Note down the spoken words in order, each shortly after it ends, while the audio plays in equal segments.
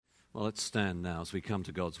Well, let's stand now as we come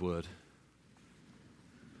to God's Word.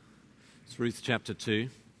 It's Ruth chapter 2.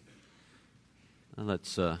 And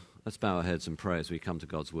let's bow our heads and pray as we come to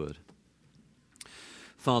God's Word.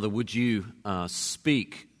 Father, would you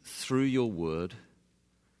speak through your Word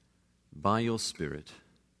by your Spirit?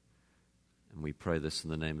 And we pray this in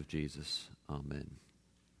the name of Jesus. Amen.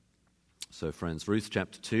 So, friends, Ruth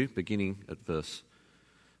chapter 2, beginning at verse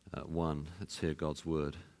 1. Let's hear God's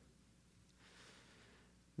Word.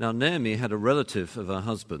 Now Naomi had a relative of her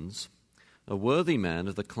husband's, a worthy man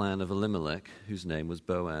of the clan of Elimelech, whose name was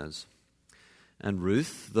Boaz. And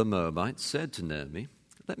Ruth the Moabite said to Naomi,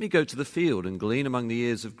 "Let me go to the field and glean among the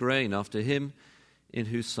ears of grain after him in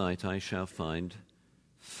whose sight I shall find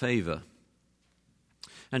favor."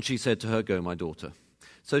 And she said to her, "Go, my daughter."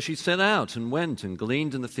 So she set out and went and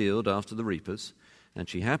gleaned in the field after the reapers. And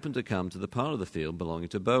she happened to come to the part of the field belonging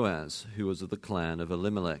to Boaz, who was of the clan of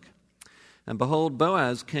Elimelech. And behold,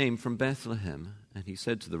 Boaz came from Bethlehem, and he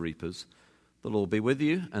said to the reapers, "The Lord be with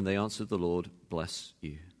you." And they answered, "The Lord bless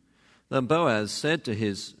you." Then Boaz said to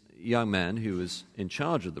his young man who was in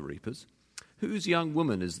charge of the reapers, "Whose young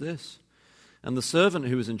woman is this?" And the servant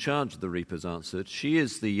who was in charge of the reapers answered, "She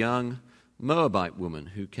is the young Moabite woman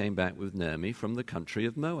who came back with Naomi from the country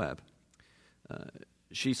of Moab."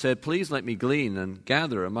 She said, "Please let me glean and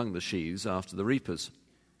gather among the sheaves after the reapers."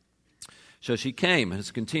 So she came and has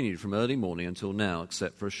continued from early morning until now,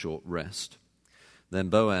 except for a short rest. Then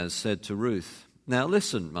Boaz said to Ruth, "Now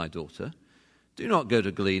listen, my daughter, do not go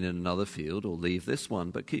to glean in another field or leave this one,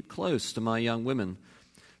 but keep close to my young women.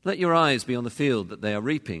 Let your eyes be on the field that they are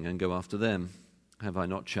reaping and go after them. Have I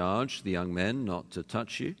not charged the young men not to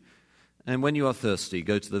touch you? And when you are thirsty,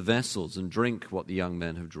 go to the vessels and drink what the young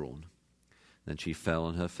men have drawn." Then she fell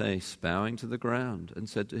on her face, bowing to the ground, and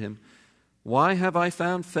said to him, "Why have I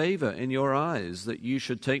found favor in your eyes, that you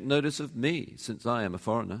should take notice of me, since I am a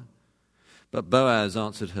foreigner?" But Boaz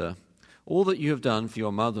answered her, "All that you have done for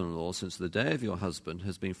your mother-in-law since the day of your husband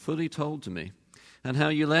has been fully told to me, and how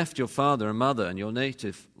you left your father and mother and your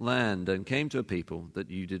native land and came to a people that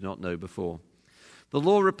you did not know before. The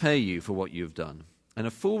Lord repay you for what you have done, and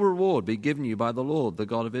a full reward be given you by the Lord, the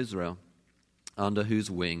God of Israel, under whose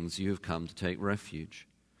wings you have come to take refuge."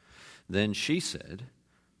 Then she said,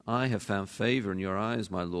 "I have found favor in your eyes,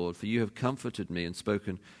 my Lord, for you have comforted me and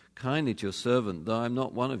spoken kindly to your servant, though I am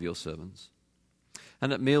not one of your servants."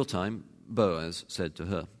 And at mealtime Boaz said to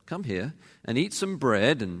her, "Come here and eat some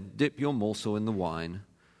bread and dip your morsel in the wine."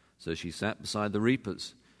 So she sat beside the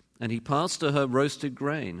reapers, and he passed to her roasted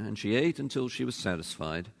grain, and she ate until she was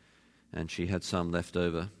satisfied, and she had some left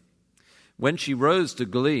over. When she rose to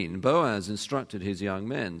glean, Boaz instructed his young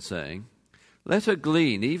men, saying, "Let her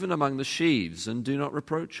glean even among the sheaves, and do not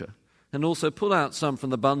reproach her. And also pull out some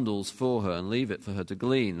from the bundles for her, and leave it for her to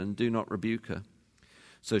glean, and do not rebuke her."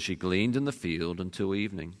 So she gleaned in the field until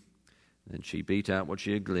evening. Then she beat out what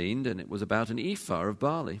she had gleaned, and it was about an ephah of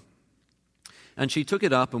barley. And she took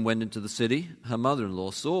it up and went into the city. Her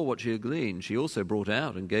mother-in-law saw what she had gleaned. She also brought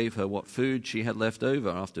out and gave her what food she had left over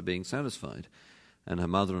after being satisfied. And her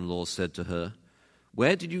mother-in-law said to her,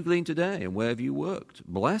 "Where did you glean today, and where have you worked?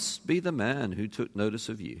 Blessed be the man who took notice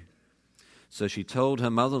of you." So she told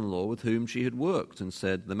her mother-in-law with whom she had worked, and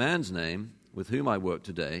said, "The man's name with whom I work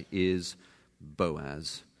today is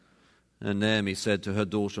Boaz." And Naomi said to her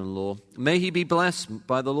daughter-in-law, "May he be blessed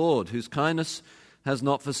by the Lord, whose kindness has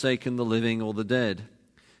not forsaken the living or the dead."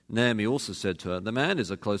 Naomi also said to her, "The man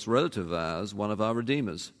is a close relative of ours, one of our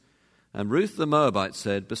redeemers." And Ruth the Moabite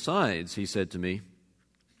said, "Besides, he said to me,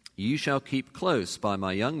 'You shall keep close by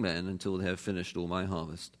my young men until they have finished all my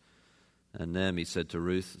harvest.'" And Naomi said to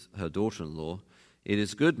Ruth, her daughter-in-law, "It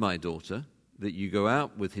is good, my daughter, that you go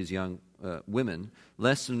out with his young women,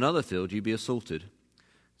 lest in another field you be assaulted."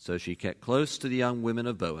 So she kept close to the young women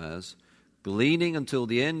of Boaz, gleaning until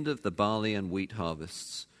the end of the barley and wheat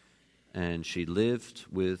harvests, and she lived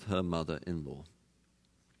with her mother-in-law.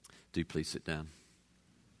 Do please sit down.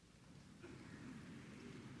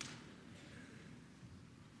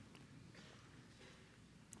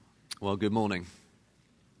 Well, good morning.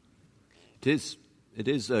 It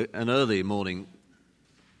is an early morning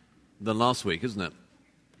than last week, isn't it?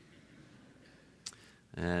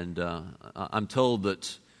 And I'm told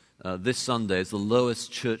that this Sunday is the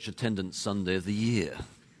lowest church attendance Sunday of the year.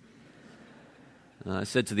 I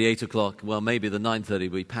said to the 8 o'clock, well, maybe the 9:30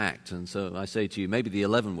 will be packed. And so I say to you, maybe the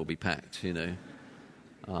 11 will be packed, you know.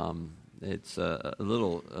 It's a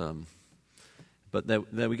little, but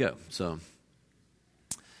there we go. So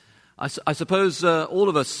I suppose all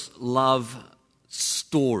of us love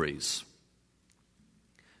stories.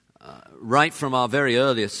 Right from our very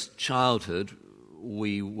earliest childhood,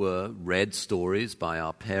 we were read stories by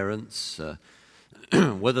our parents,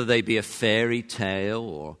 whether they be a fairy tale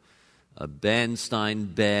or a Bernstein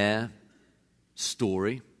Bear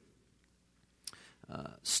story.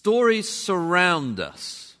 Stories surround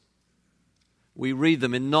us. We read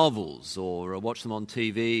them in novels or watch them on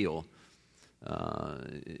TV or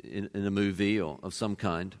in a movie or of some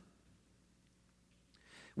kind.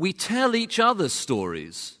 We tell each other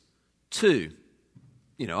stories too.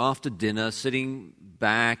 After dinner, sitting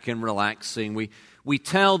back and relaxing, we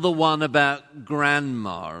tell the one about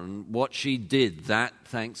Grandma and what she did that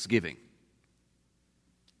Thanksgiving.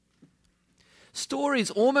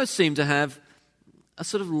 Stories almost seem to have a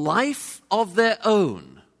sort of life of their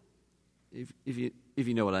own, if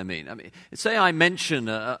you know what I mean. Say I mention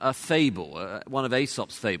a fable, one of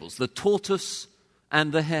Aesop's fables, the tortoise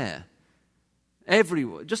and the hare.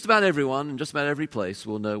 Just about everyone in just about every place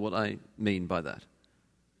will know what I mean by that.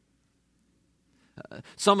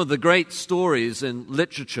 Some of the great stories in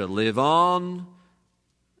literature live on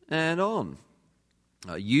and on.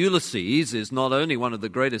 Ulysses is not only one of the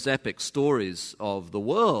greatest epic stories of the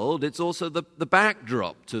world, it's also the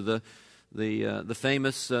backdrop to the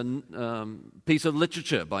famous piece of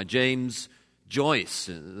literature by James Joyce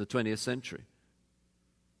in the 20th century.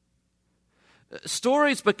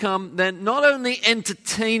 Stories become then not only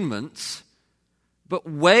entertainment, but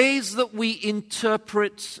ways that we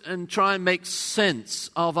interpret and try and make sense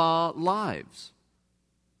of our lives.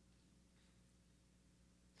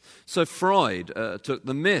 So Freud took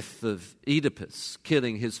the myth of Oedipus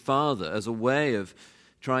killing his father as a way of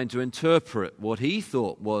trying to interpret what he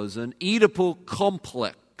thought was an Oedipal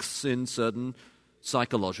complex in certain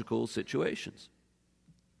psychological situations.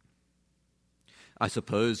 I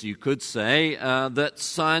suppose you could say that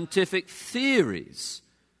scientific theories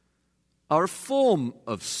are a form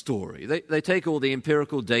of story. They take all the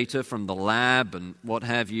empirical data from the lab and what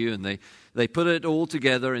have you, and they put it all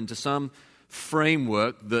together into some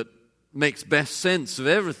framework that makes best sense of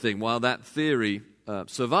everything while that theory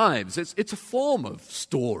survives. It's a form of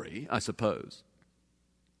story, I suppose.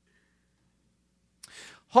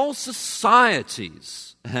 Whole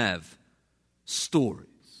societies have stories,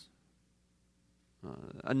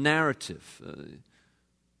 a narrative,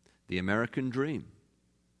 the American dream,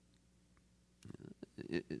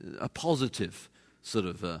 a positive sort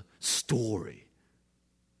of story.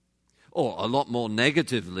 Or, a lot more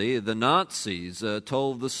negatively, the Nazis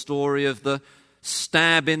told the story of the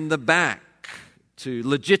stab in the back to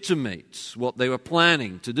legitimate what they were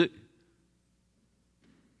planning to do.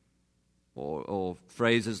 Or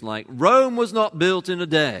phrases like, Rome was not built in a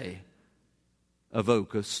day,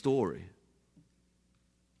 evoke a story.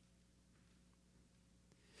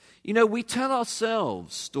 We tell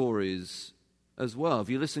ourselves stories as well. If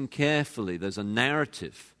you listen carefully, there's a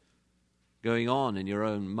narrative going on in your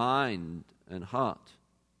own mind and heart.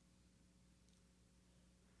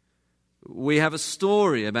 We have a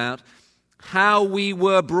story about how we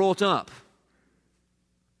were brought up,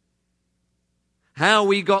 how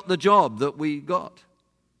we got the job that we got,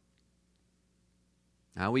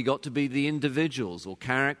 how we got to be the individuals or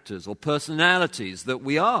characters or personalities that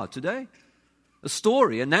we are today. A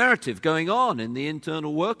story, a narrative going on in the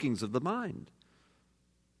internal workings of the mind.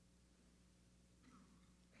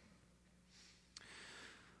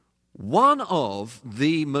 One of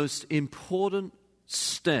the most important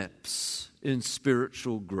steps in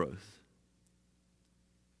spiritual growth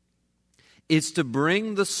is to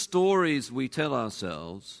bring the stories we tell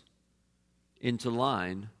into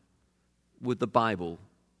line with the Bible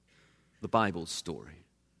story,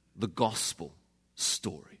 the gospel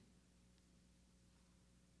story.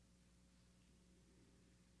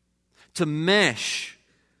 To mesh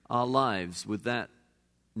our lives with that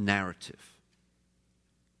narrative.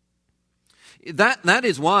 That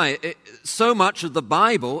is why so much of the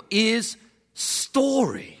Bible is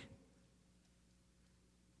story.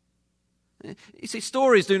 You see,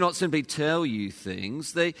 stories do not simply tell you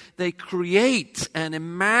things. They create an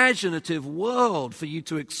imaginative world for you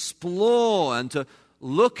to explore and to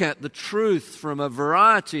look at the truth from a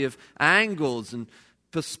variety of angles and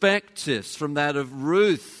perspectives, from that of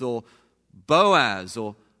Ruth or Boaz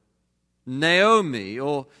or Naomi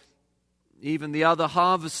or even the other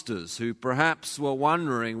harvesters who perhaps were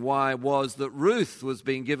wondering why it was that Ruth was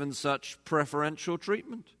being given such preferential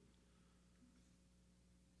treatment.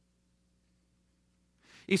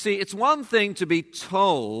 You see, it's one thing to be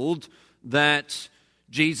told that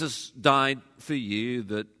Jesus died for you,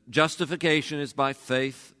 that justification is by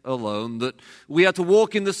faith alone, that we are to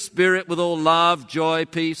walk in the Spirit with all love, joy,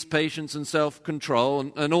 peace, patience, and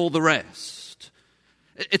self-control, and all the rest.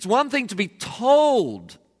 It's one thing to be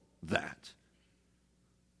told that.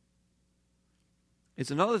 It's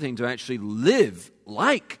another thing to actually live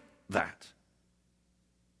like that.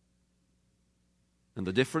 And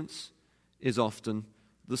the difference is often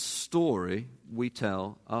the story we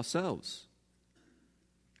tell ourselves,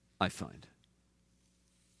 I find.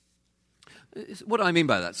 What do I mean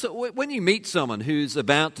by that? So when you meet someone who's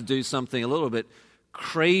about to do something a little bit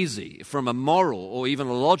crazy from a moral or even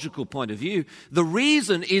a logical point of view, the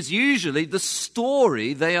reason is usually the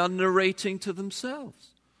story they are narrating to themselves.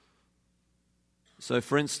 So,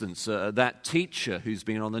 for instance, that teacher who's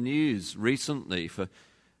been on the news recently for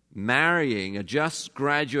marrying a just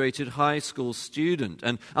graduated high school student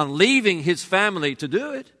and leaving his family to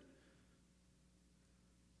do it.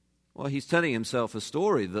 Well, he's telling himself a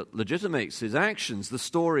story that legitimates his actions, the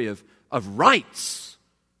story of rights.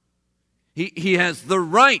 He has the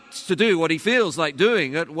right to do what he feels like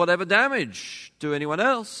doing at whatever damage to anyone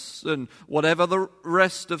else and whatever the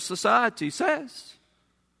rest of society says.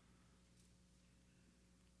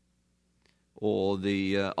 Or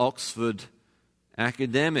the Oxford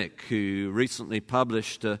academic who recently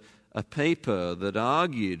published a paper that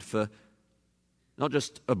argued for not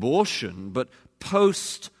just abortion, but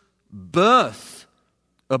post-birth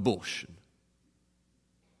abortion.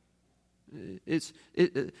 There's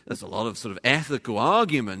a lot of sort of ethical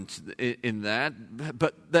argument in that,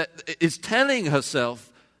 but that is telling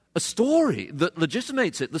herself a story that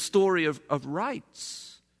legitimates it, the story of rights.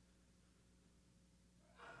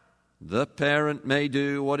 The parent may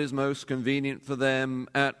do what is most convenient for them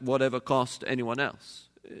at whatever cost to anyone else.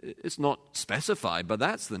 It's not specified, but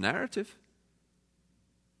that's the narrative.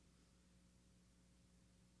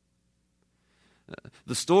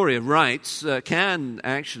 The story of rights can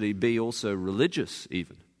actually be also religious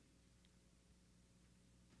even.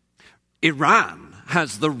 Iran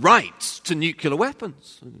has the right to nuclear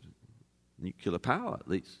weapons, nuclear power at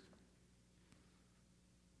least.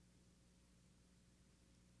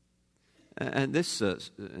 And this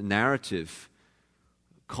narrative,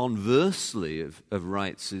 conversely, of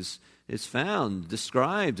rights is found,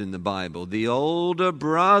 described in the Bible. The older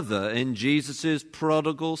brother in Jesus'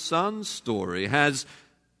 prodigal son story has,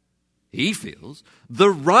 he feels, the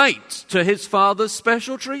right to his father's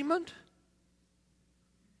special treatment.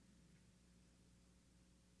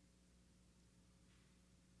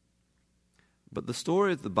 But the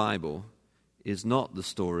story of the Bible is not the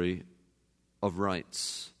story of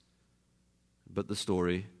rights, but the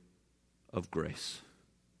story of grace,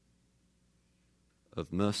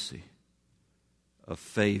 of mercy, of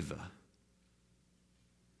favor.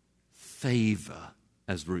 Favor,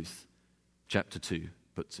 as Ruth chapter 2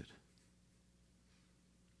 puts it.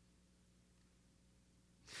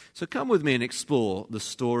 So come with me and explore the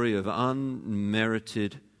story of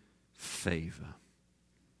unmerited favor.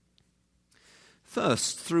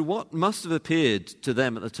 First, through what must have appeared to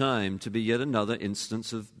them at the time to be yet another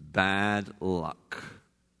instance of bad luck.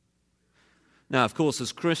 Now, of course,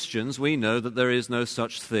 as Christians, we know that there is no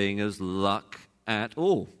such thing as luck at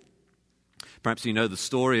all. Perhaps you know the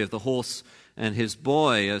story of the horse and his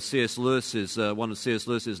boy, one of C.S. Lewis's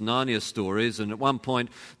Narnia stories. And at one point,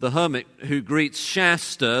 the hermit who greets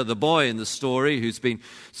Shasta, the boy in the story, who's been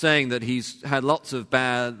saying that he's had lots of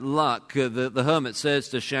bad luck, the hermit says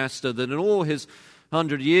to Shasta that in all his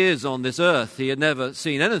 100 years on this earth, he had never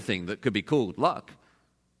seen anything that could be called luck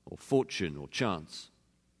or fortune or chance.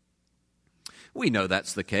 We know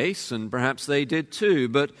that's the case, and perhaps they did too,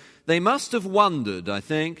 but they must have wondered, I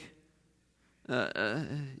think.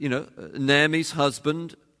 Naomi's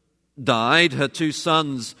husband died, her two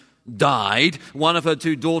sons died, one of her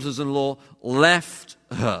two daughters-in-law left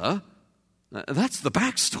her. That's the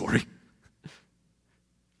backstory.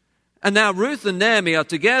 And now Ruth and Naomi are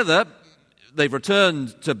together. They've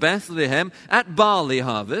returned to Bethlehem at barley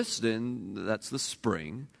harvest, and that's the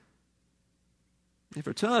spring. They've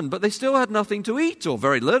returned, but they still had nothing to eat, or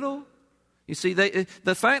very little. You see,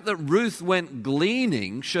 the fact that Ruth went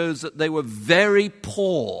gleaning shows that they were very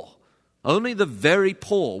poor. Only the very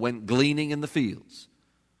poor went gleaning in the fields.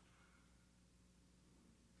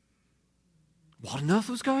 What on earth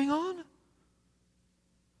was going on?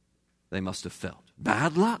 They must have felt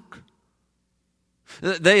bad luck.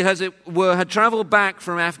 They, as it were, had traveled back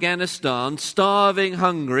from Afghanistan, starving,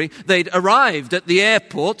 hungry. They'd arrived at the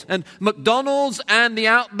airport, and McDonald's and the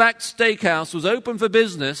Outback Steakhouse was open for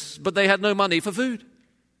business, but they had no money for food.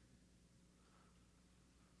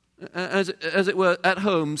 As it were, at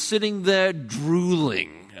home, sitting there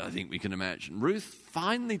drooling, I think we can imagine, Ruth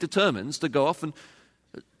finally determines to go off and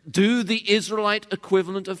do the Israelite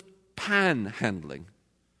equivalent of panhandling.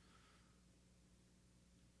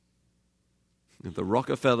 The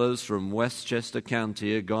Rockefellers from Westchester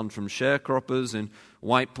County had gone from sharecroppers in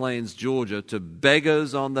White Plains, Georgia, to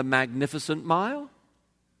beggars on the Magnificent Mile.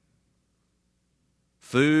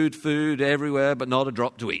 Food everywhere, but not a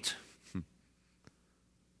drop to eat.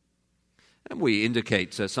 And we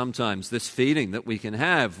indicate sometimes this feeling that we can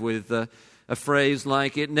have with a phrase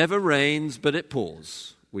like, "It never rains, but it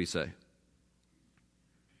pours," we say.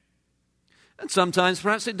 And sometimes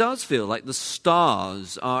perhaps it does feel like the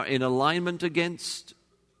stars are in alignment against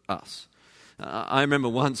us. I remember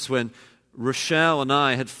once when Rochelle and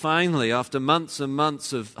I had finally, after months and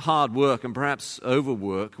months of hard work and perhaps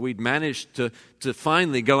overwork, we'd managed to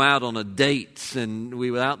finally go out on a date. And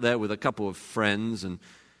we were out there with a couple of friends, and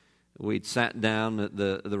we'd sat down at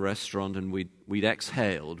the restaurant, and we'd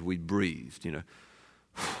exhaled, we'd breathed,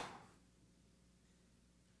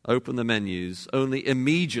 Open the menus, only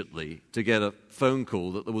immediately to get a phone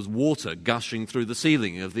call that there was water gushing through the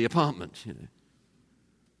ceiling of the apartment.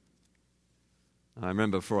 I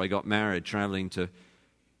remember before I got married, traveling to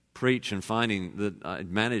preach and finding that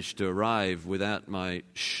I'd managed to arrive without my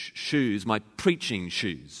shoes, my preaching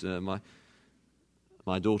shoes.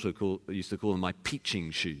 My daughter used to call them my peaching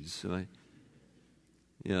shoes. So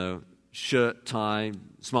shirt, tie,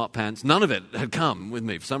 smart pants, none of it had come with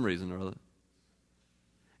me for some reason or other.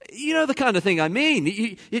 You know the kind of thing I mean.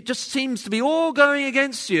 It just seems to be all going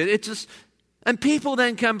against you. And people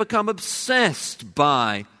then can become obsessed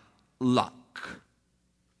by luck.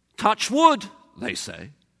 Touch wood, they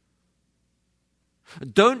say.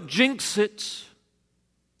 Don't jinx it,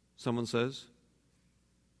 someone says.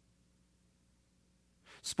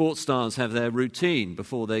 Sports stars have their routine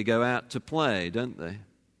before they go out to play, don't they?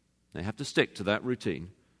 They have to stick to that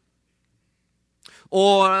routine.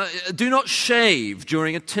 Or do not shave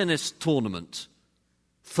during a tennis tournament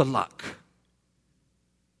for luck.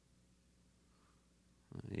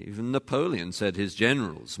 Even Napoleon said his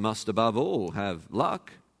generals must above all have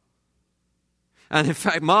luck. And in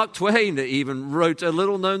fact, Mark Twain even wrote a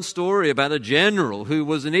little-known story about a general who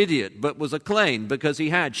was an idiot but was acclaimed because he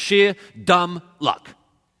had sheer dumb luck.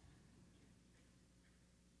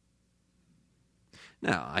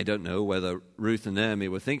 Now, I don't know whether Ruth and Naomi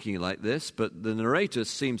were thinking like this, but the narrator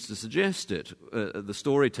seems to suggest it, the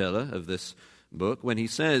storyteller of this book, when he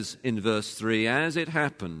says in verse 3, "As it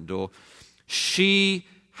happened," or "she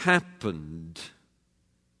happened,"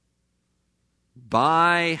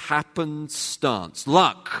 by happenstance,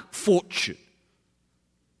 luck, fortune.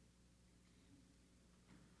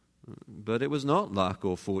 But it was not luck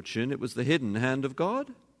or fortune, it was the hidden hand of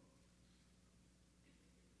God.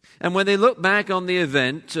 And when they look back on the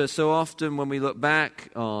event, so often when we look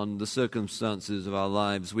back on the circumstances of our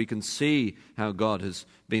lives, we can see how God has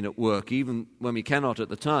been at work, even when we cannot at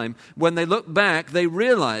the time. When they look back, they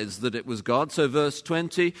realize that it was God. So verse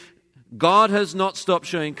 20, God has not stopped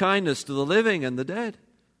showing kindness to the living and the dead.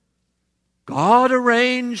 God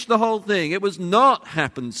arranged the whole thing. It was not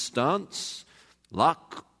happenstance,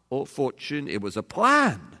 luck, or fortune. It was a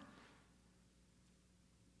plan.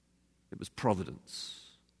 It was providence.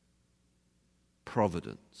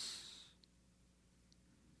 Providence.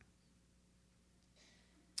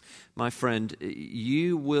 My friend,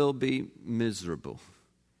 you will be miserable.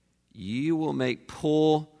 You will make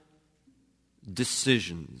poor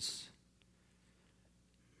decisions.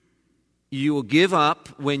 You will give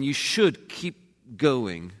up when you should keep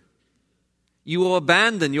going. You will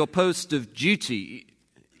abandon your post of duty.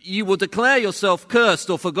 You will declare yourself cursed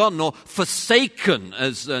or forgotten or forsaken,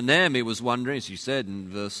 as Naomi was wondering, as she said in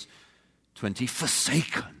verse 20,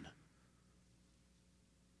 forsaken.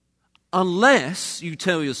 Unless you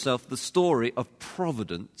tell yourself the story of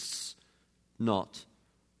providence, not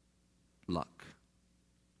luck.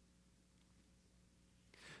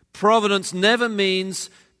 Providence never means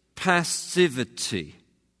passivity.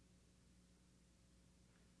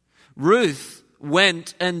 Ruth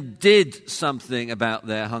went and did something about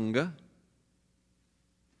their hunger.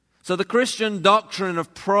 So the Christian doctrine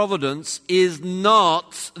of providence is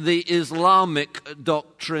not the Islamic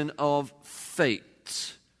doctrine of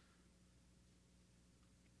fate.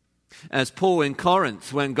 As Paul in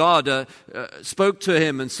Corinth, when God spoke to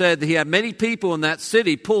him and said that he had many people in that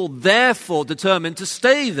city, Paul therefore determined to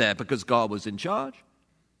stay there because God was in charge.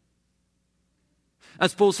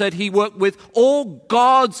 As Paul said, he worked with all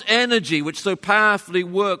God's energy, which so powerfully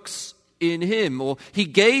works in him, or he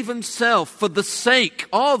gave himself for the sake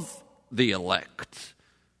of the elect.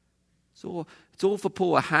 It's all for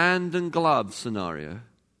Paul, a hand and glove scenario.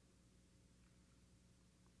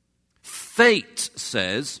 Fate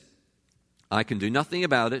says, I can do nothing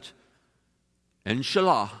about it,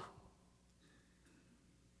 inshallah.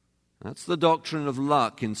 That's the doctrine of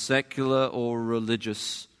luck in secular or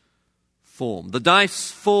religious form. The dice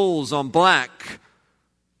falls on black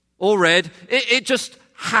or red. It just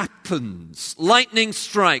happens. Lightning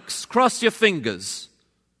strikes. Cross your fingers.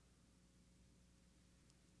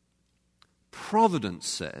 Providence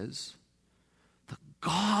says that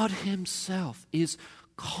God himself is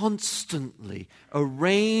constantly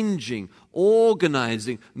arranging,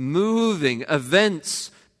 organizing, moving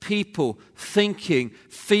events, people, thinking,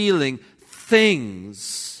 feeling,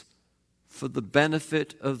 things for the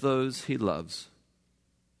benefit of those he loves.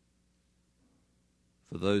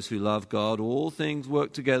 For those who love God, all things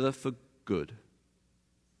work together for good.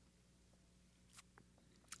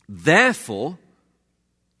 Therefore,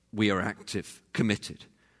 we are active, committed.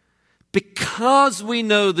 Because we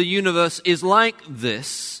know the universe is like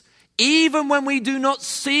this, even when we do not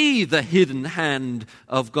see the hidden hand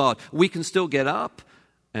of God, we can still get up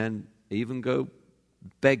and even go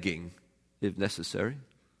begging if necessary.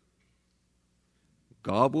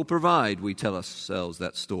 God will provide, we tell ourselves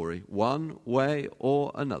that story, one way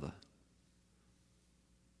or another.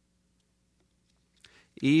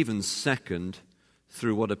 Even second,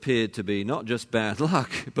 through what appeared to be not just bad luck,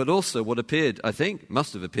 but also what appeared, I think,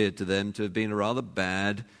 must have appeared to them to have been a rather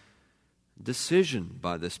bad decision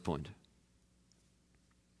by this point.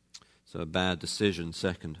 So a bad decision,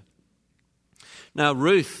 second. Now,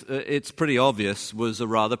 Ruth, it's pretty obvious, was a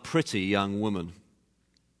rather pretty young woman.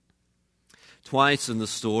 Twice in the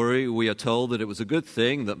story, we are told that it was a good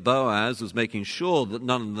thing that Boaz was making sure that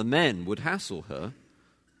none of the men would hassle her.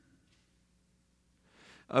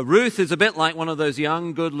 Ruth is a bit like one of those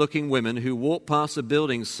young, good-looking women who walk past a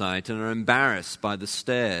building site and are embarrassed by the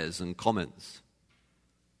stares and comments.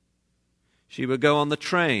 She would go on the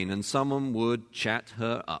train and someone would chat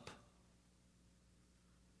her up.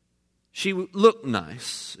 She looked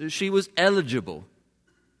nice. She was eligible.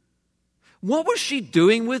 What was she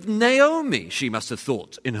doing with Naomi, she must have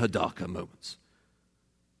thought in her darker moments.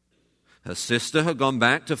 Her sister had gone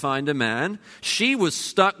back to find a man. She was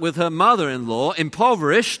stuck with her mother-in-law,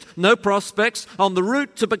 impoverished, no prospects, on the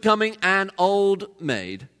route to becoming an old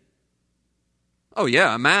maid. Oh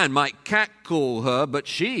yeah, a man might catcall her, but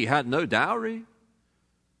she had no dowry.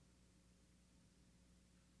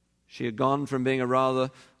 She had gone from being a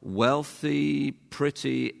rather wealthy,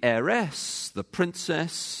 pretty heiress, the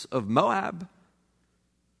princess of Moab,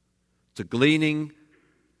 to gleaning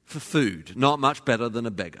for food, not much better than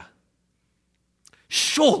a beggar.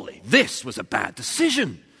 Surely this was a bad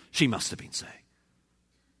decision, she must have been saying.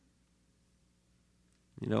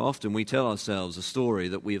 You know, often we tell ourselves a story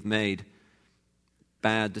that we have made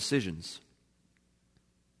bad decisions.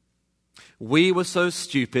 We were so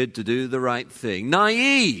stupid to do the right thing,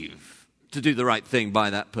 naive to do the right thing by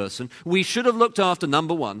that person. We should have looked after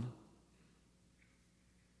number one.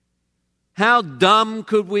 How dumb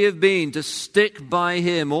could we have been to stick by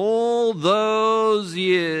him all those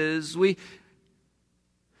years?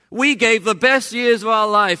 We gave the best years of our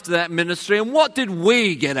life to that ministry, and what did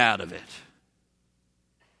we get out of it?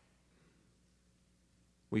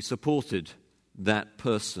 We supported that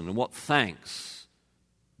person, and what thanks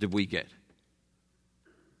did we get?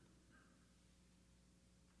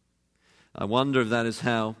 I wonder if that is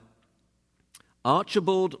how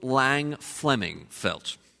Archibald Lang Fleming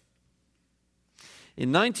felt.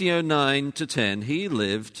 In 1909 to 10, he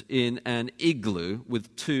lived in an igloo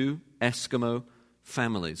with 2 Eskimo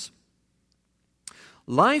families.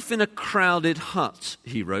 Life in a crowded hut,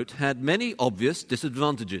 he wrote, had many obvious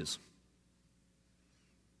disadvantages.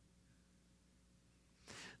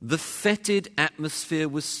 The fetid atmosphere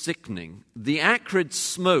was sickening. The acrid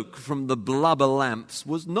smoke from the blubber lamps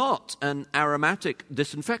was not an aromatic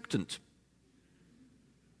disinfectant.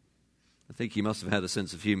 I think he must have had a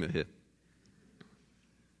sense of humor here.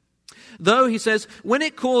 Though, he says, when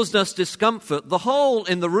it caused us discomfort, the hole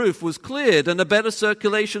in the roof was cleared and a better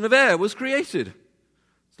circulation of air was created.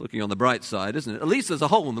 It's looking on the bright side, isn't it? At least there's a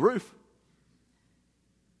hole in the roof.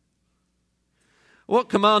 What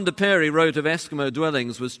Commander Perry wrote of Eskimo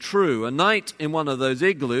dwellings was true. A night in one of those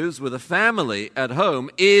igloos with a family at home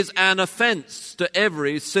is an offense to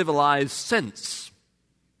every civilized sense.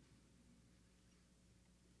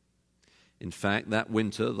 In fact, that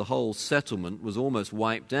winter, the whole settlement was almost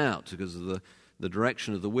wiped out because of the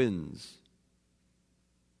direction of the winds.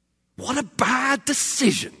 What a bad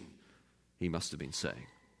decision, he must have been saying.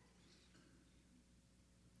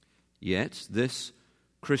 Yet, this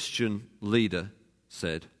Christian leader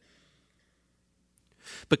said,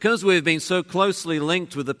 Because we've been so closely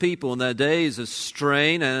linked with the people in their days of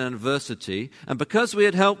strain and adversity, and because we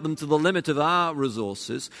had helped them to the limit of our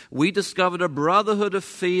resources, we discovered a brotherhood of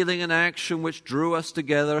feeling and action which drew us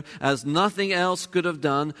together as nothing else could have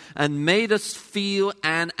done, and made us feel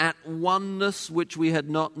an at oneness which we had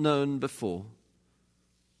not known before.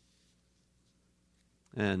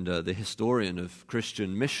 And the historian of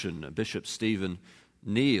Christian mission, Bishop Stephen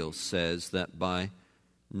Neal, says that by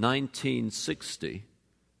 1960,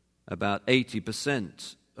 about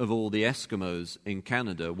 80% of all the Eskimos in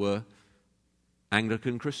Canada were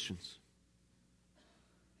Anglican Christians.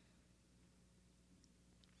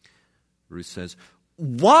 Ruth says,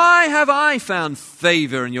 "Why have I found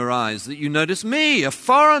favor in your eyes that you notice me, a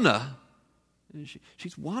foreigner?" And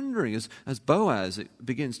she's wondering as Boaz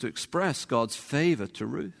begins to express God's favor to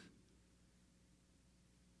Ruth.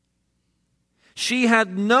 She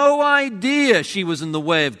had no idea she was in the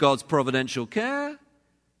way of God's providential care.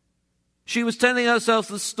 She was telling herself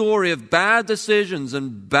the story of bad decisions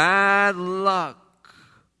and bad luck.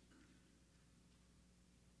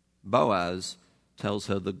 Boaz tells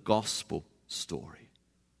her the gospel story.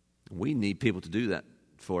 We need people to do that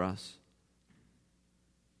for us.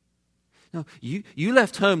 Now, you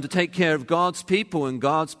left home to take care of God's people in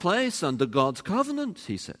God's place under God's covenant,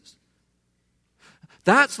 he says.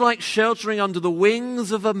 That's like sheltering under the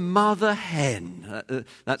wings of a mother hen.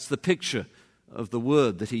 That's the picture of the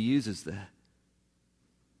word that he uses there.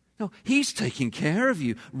 No, he's taking care of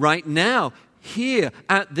you right now, here,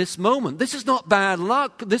 at this moment. This is not bad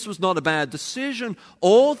luck. This was not a bad decision.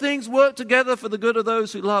 All things work together for the good of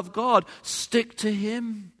those who love God. Stick to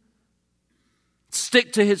him.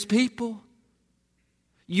 Stick to his people.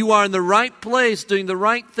 You are in the right place, doing the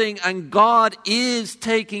right thing, and God is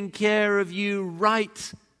taking care of you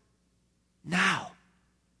right now,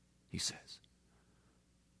 he says.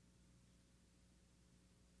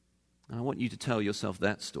 And I want you to tell yourself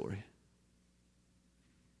that story.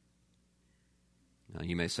 Now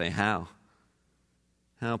you may say, how?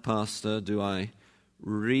 How, Pastor, do I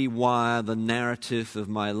rewire the narrative of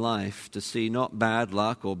my life to see not bad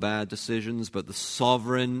luck or bad decisions, but the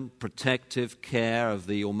sovereign, protective care of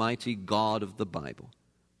the Almighty God of the Bible?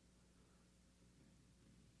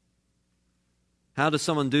 How does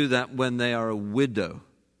someone do that when they are a widow,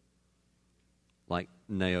 like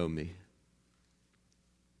Naomi?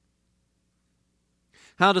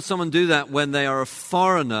 How does someone do that when they are a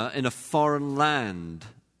foreigner in a foreign land,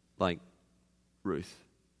 like Ruth?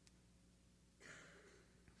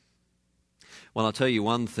 Well, I'll tell you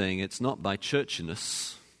one thing, it's not by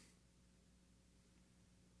churchiness.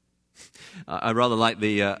 I rather like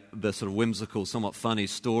the sort of whimsical, somewhat funny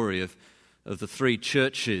story of the three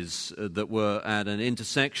churches that were at an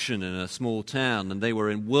intersection in a small town, and they were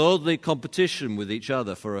in worldly competition with each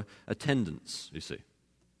other for attendance, you see.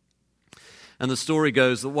 And the story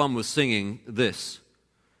goes that one was singing this: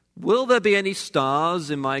 "Will there be any stars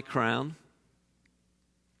in my crown?"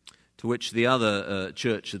 To which the other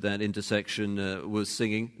church at that intersection was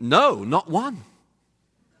singing, "No, not one."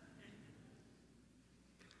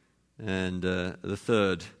 And the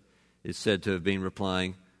third is said to have been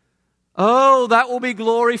replying, "Oh, that will be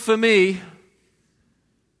glory for me."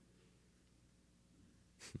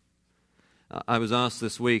 I was asked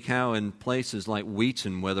this week how in places like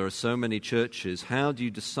Wheaton, where there are so many churches, how do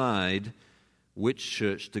you decide which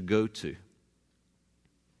church to go to?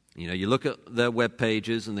 You know, you look at their web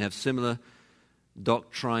pages and they have similar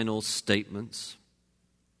doctrinal statements.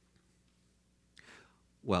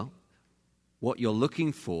 Well, what you're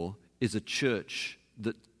looking for is a church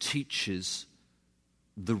that teaches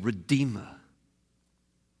the Redeemer,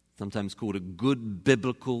 sometimes called a good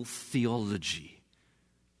biblical theology.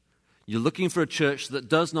 You're looking for a church that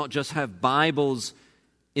does not just have Bibles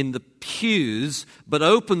in the pews, but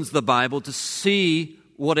opens the Bible to see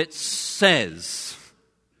what it says.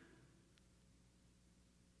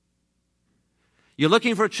 You're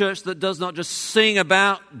looking for a church that does not just sing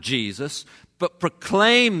about Jesus, but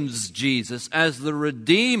proclaims Jesus as the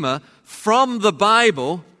Redeemer from the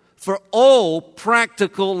Bible for all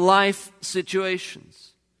practical life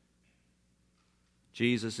situations.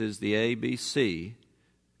 Jesus is the ABC,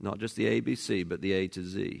 not just the ABC, but the A to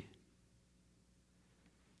Z.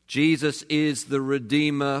 Jesus is the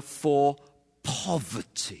Redeemer for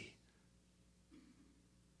poverty.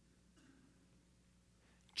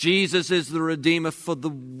 Jesus is the Redeemer for the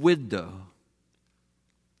widow.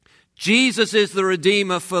 Jesus is the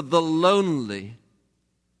Redeemer for the lonely.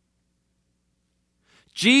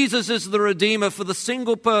 Jesus is the Redeemer for the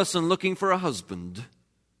single person looking for a husband.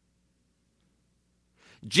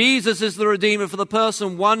 Jesus is the Redeemer for the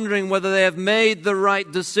person wondering whether they have made the right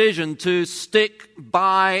decision to stick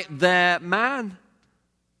by their man.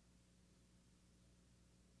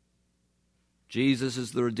 Jesus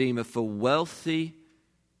is the Redeemer for wealthy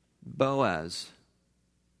Boaz,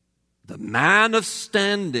 the man of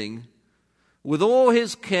standing, with all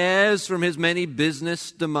his cares from his many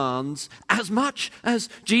business demands, as much as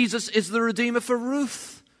Jesus is the Redeemer for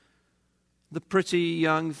Ruth, the pretty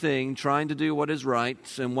young thing trying to do what is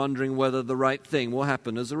right and wondering whether the right thing will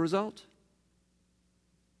happen as a result.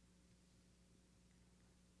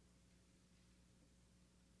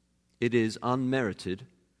 It is unmerited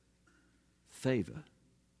favor.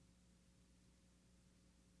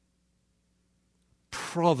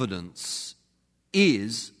 Providence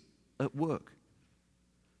is at work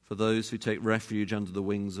for those who take refuge under the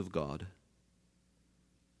wings of God.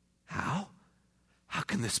 How? How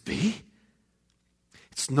can this be?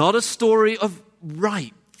 It's not a story of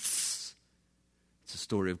rights. It's a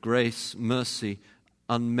story of grace, mercy,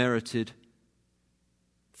 unmerited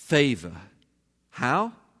favor.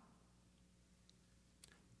 How?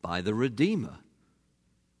 By the Redeemer.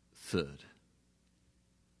 Third.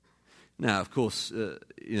 Now, of course,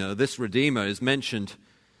 this Redeemer is mentioned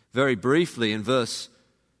very briefly in verse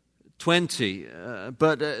 20,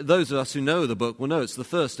 but those of us who know the book will know it's the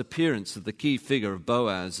first appearance of the key figure of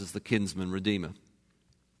Boaz as the kinsman Redeemer.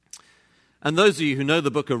 And those of you who know the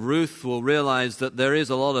book of Ruth will realize that there is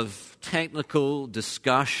a lot of technical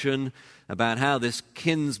discussion about how this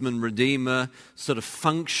kinsman Redeemer sort of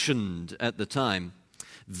functioned at the time.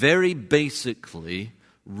 Very basically,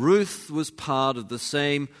 Ruth was part of the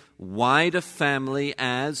same wider family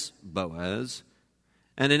as Boaz,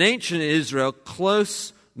 and in ancient Israel,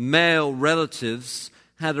 close male relatives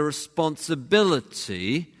had a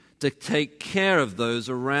responsibility to take care of those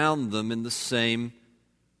around them in the same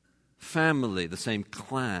family, the same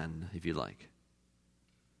clan, if you like.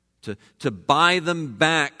 To buy them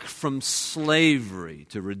back from slavery,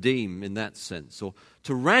 to redeem in that sense, or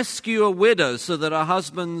to rescue a widow so that her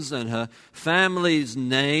husband's and her family's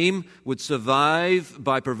name would survive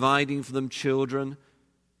by providing for them children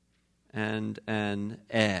and an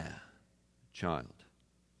heir child.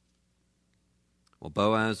 Well,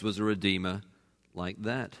 Boaz was a redeemer like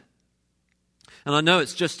that. And I know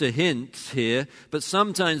it's just a hint here, but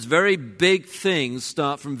sometimes very big things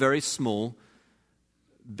start from very small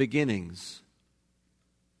beginnings.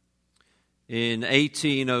 In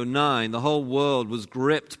 1809, the whole world was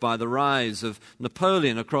gripped by the rise of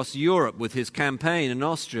Napoleon across Europe with his campaign in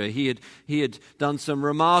Austria. He had done some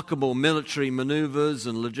remarkable military maneuvers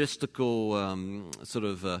and logistical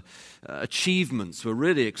achievements were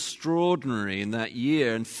really extraordinary in that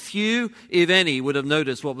year. And few, if any, would have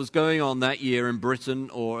noticed what was going on that year in Britain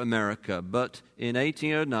or America. But in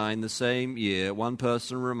 1809, the same year, one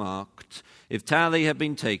person remarked, if tally had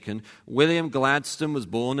been taken, William Gladstone was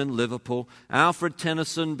born in Liverpool, Alfred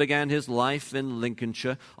Tennyson began his life in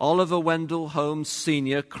Lincolnshire, Oliver Wendell Holmes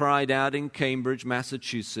Sr. cried out in Cambridge,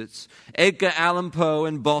 Massachusetts, Edgar Allan Poe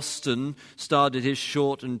in Boston started his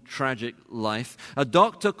short and tragic life, a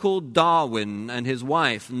doctor called Darwin and his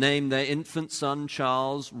wife named their infant son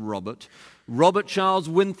Charles Robert. Robert Charles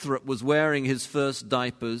Winthrop was wearing his first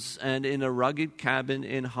diapers, and in a rugged cabin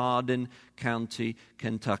in Hardin County,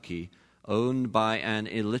 Kentucky, owned by an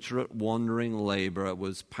illiterate wandering laborer,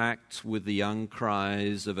 was packed with the young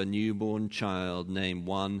cries of a newborn child named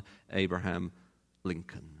one Abraham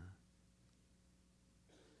Lincoln.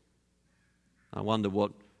 I wonder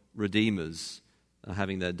what redeemers are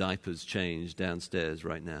having their diapers changed downstairs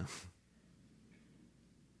right now.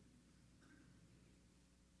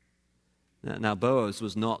 Now, Boaz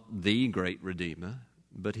was not the great redeemer,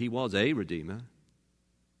 but he was a redeemer.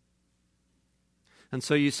 And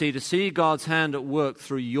so you see, to see God's hand at work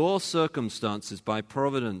through your circumstances by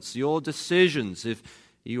providence, your decisions, if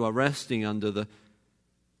you are resting under the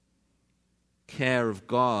care of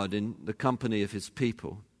God in the company of his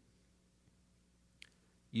people,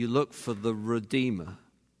 you look for the Redeemer.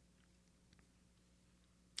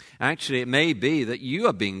 Actually, it may be that you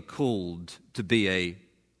are being called to be a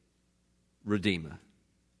Redeemer.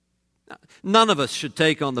 None of us should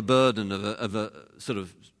take on the burden of a sort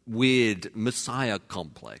of weird Messiah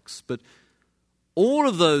complex, but all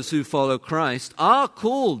of those who follow Christ are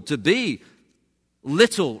called to be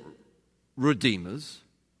little redeemers.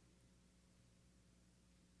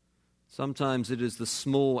 Sometimes it is the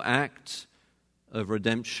small act of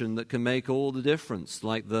redemption that can make all the difference,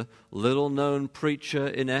 like the little-known preacher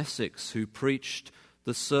in Essex who preached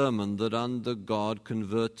the sermon that under God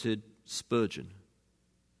converted Spurgeon.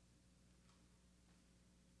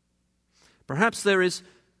 Perhaps there is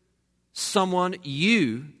someone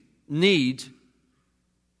you need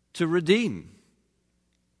to redeem.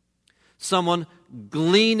 Someone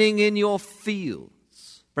gleaning in your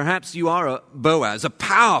fields. Perhaps you are a Boaz, a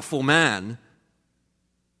powerful man.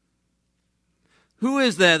 Who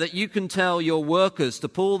is there that you can tell your workers to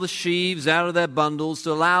pull the sheaves out of their bundles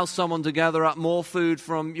to allow someone to gather up more food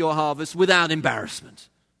from your harvest without embarrassment?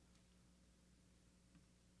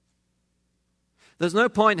 There's no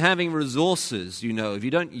point having resources, if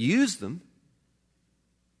you don't use them.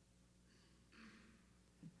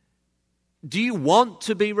 Do you want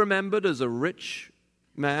to be remembered as a rich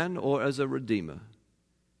man or as a redeemer?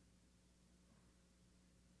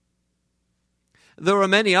 There are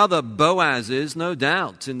many other Boazes, no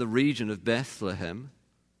doubt, in the region of Bethlehem.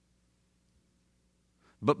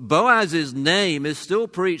 But Boaz's name is still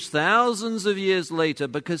preached thousands of years later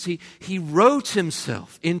because he wrote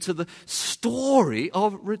himself into the story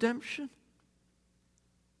of redemption.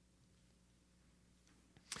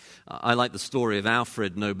 I like the story of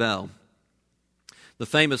Alfred Nobel. The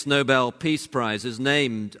famous Nobel Peace Prize is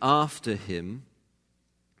named after him.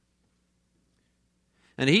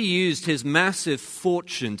 And he used his massive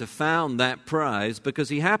fortune to found that prize because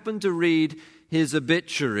he happened to read his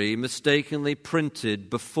obituary mistakenly printed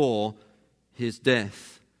before his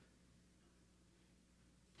death.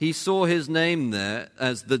 He saw his name there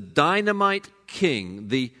as the Dynamite King.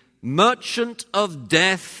 The Merchant of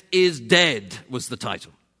Death is Dead was the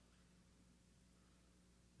title.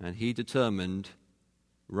 And he determined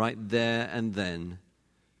right there and then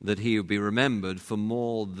that he would be remembered for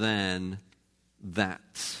more than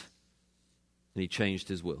that. And he changed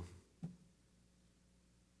his will.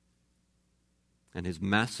 And his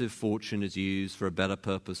massive fortune is used for a better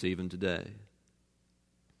purpose even today.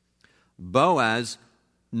 Boaz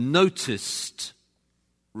noticed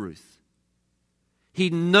Ruth. He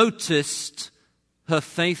noticed her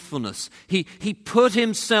faithfulness. He put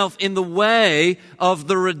himself in the way of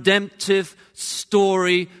the redemptive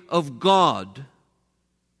story of God.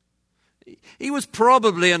 He was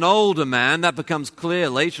probably an older man. That becomes clear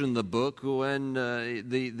later in the book when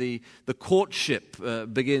the courtship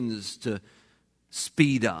begins to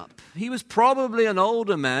speed up. He was probably an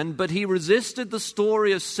older man, but he resisted the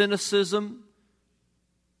story of cynicism.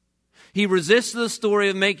 He resisted the story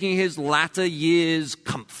of making his latter years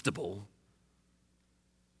comfortable.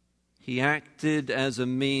 He acted as a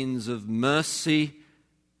means of mercy,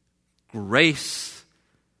 grace,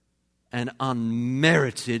 and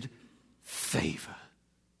unmerited favor.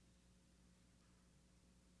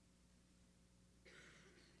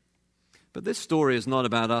 But this story is not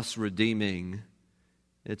about us redeeming.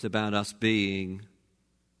 It's about us being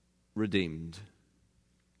redeemed.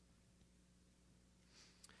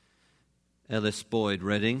 Ellis Boyd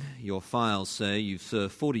Redding, your files say you've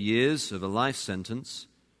served 40 years of a life sentence.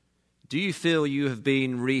 Do you feel you have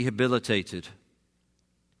been rehabilitated?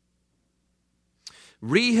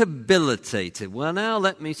 Rehabilitated. Well, now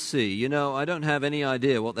let me see. I don't have any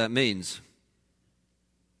idea what that means.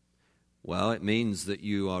 Well, it means that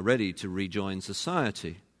you are ready to rejoin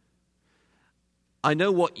society. I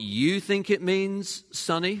know what you think it means,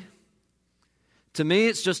 Sonny. To me,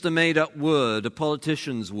 it's just a made-up word, a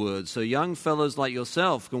politician's word, so young fellows like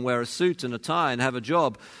yourself can wear a suit and a tie and have a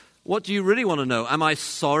job. What do you really want to know? Am I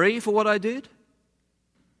sorry for what I did?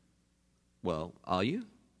 Well, are you?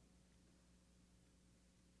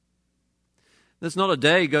 There's not a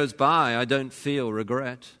day goes by I don't feel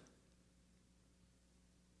regret.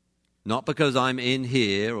 Not because I'm in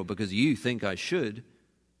here or because you think I should.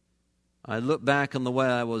 I look back on the way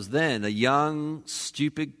I was then, a young,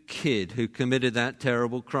 stupid kid who committed that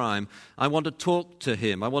terrible crime. I want to talk to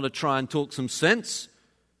him. I want to try and talk some sense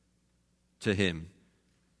to him.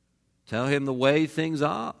 Tell him the way things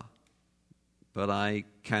are. But I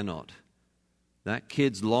cannot. That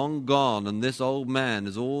kid's long gone, and this old man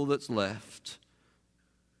is all that's left.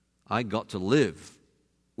 I got to live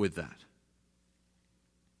with that.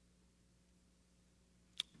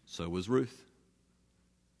 So was Ruth.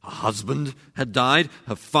 Her husband had died.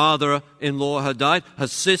 Her father-in-law had died. Her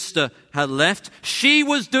sister had left. She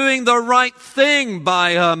was doing the right thing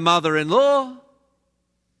by her mother-in-law.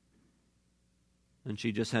 And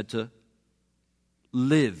she just had to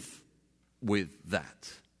live with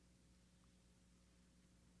that.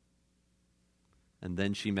 And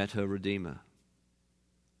then she met her Redeemer.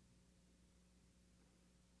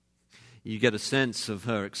 You get a sense of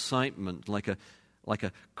her excitement like a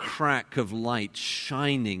crack of light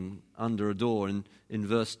shining under a door in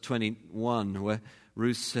verse 21, where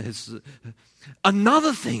Ruth says,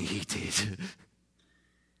 another thing he did.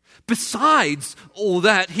 Besides all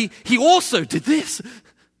that, he also did this.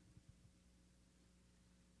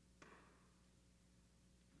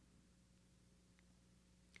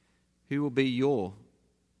 Who will be your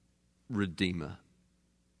Redeemer?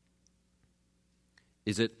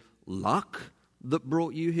 Is it luck that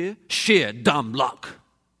brought you here? Sheer dumb luck.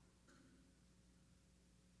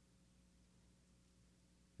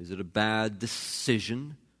 Is it a bad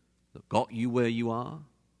decision that got you where you are?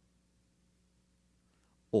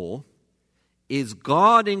 Or is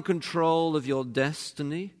God in control of your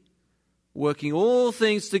destiny, working all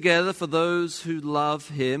things together for those who love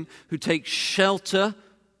Him, who take shelter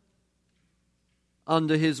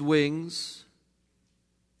under His wings?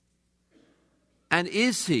 And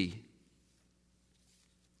is He,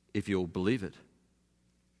 if you'll believe it,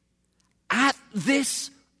 at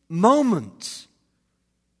this moment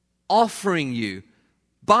offering you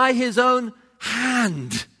by His own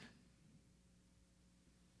hand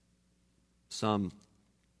some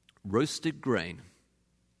roasted grain,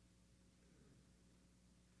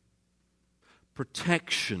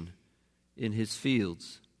 protection in His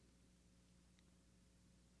fields,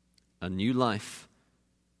 a new life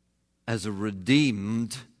as a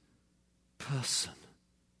redeemed person?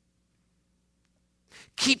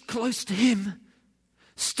 Keep close to Him.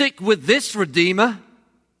 Stick with this Redeemer.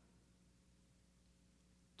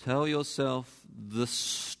 Tell yourself the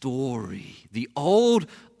story, the old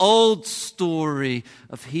story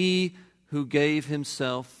of He who gave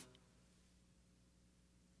Himself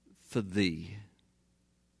for thee,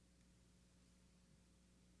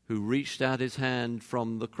 who reached out His hand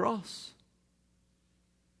from the cross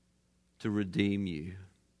to redeem you.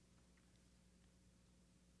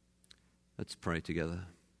 Let's pray together.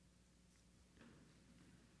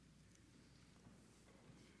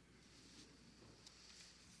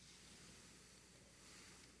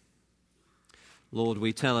 Lord,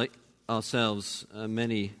 we tell ourselves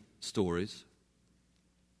many stories.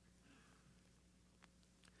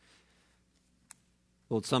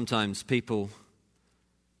 Lord, sometimes people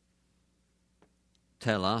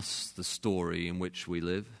tell us the story in which we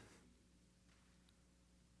live.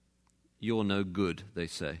 You're no good, they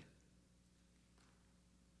say.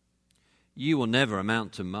 You will never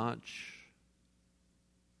amount to much.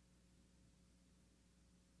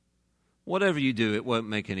 Whatever you do, it won't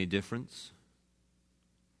make any difference.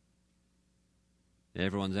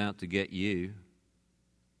 Everyone's out to get you.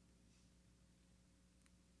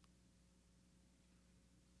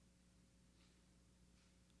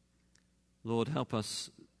 Lord, help us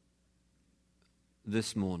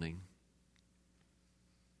this morning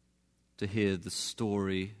to hear the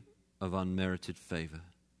story of unmerited favor.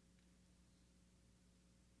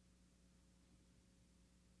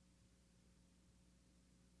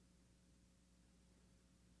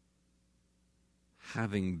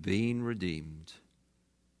 Having been redeemed,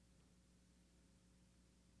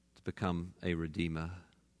 to become a redeemer.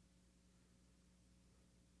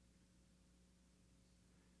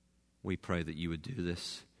 We pray that you would do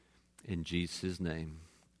this in Jesus' name.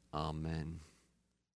 Amen.